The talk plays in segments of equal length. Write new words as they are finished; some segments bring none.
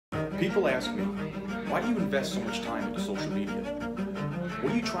People ask me, why do you invest so much time into social media?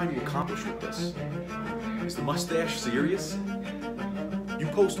 What are you trying to accomplish with this? Is the mustache serious? You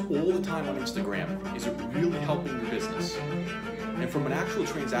post all the time on Instagram. Is it really helping your business? And from an actual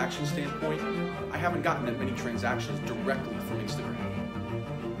transaction standpoint, I haven't gotten that many transactions directly from Instagram.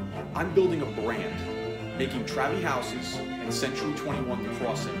 I'm building a brand, making Travie Houses and Century 21 The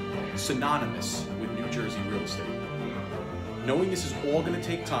Crossing synonymous with New Jersey real estate. Knowing this is all going to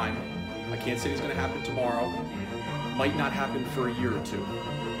take time, I can't say it's going to happen tomorrow, might not happen for a year or two.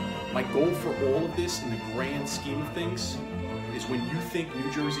 My goal for all of this in the grand scheme of things is when you think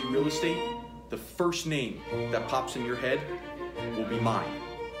New Jersey real estate, the first name that pops in your head will be mine,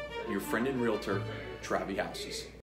 your friend and realtor, Travie Houses.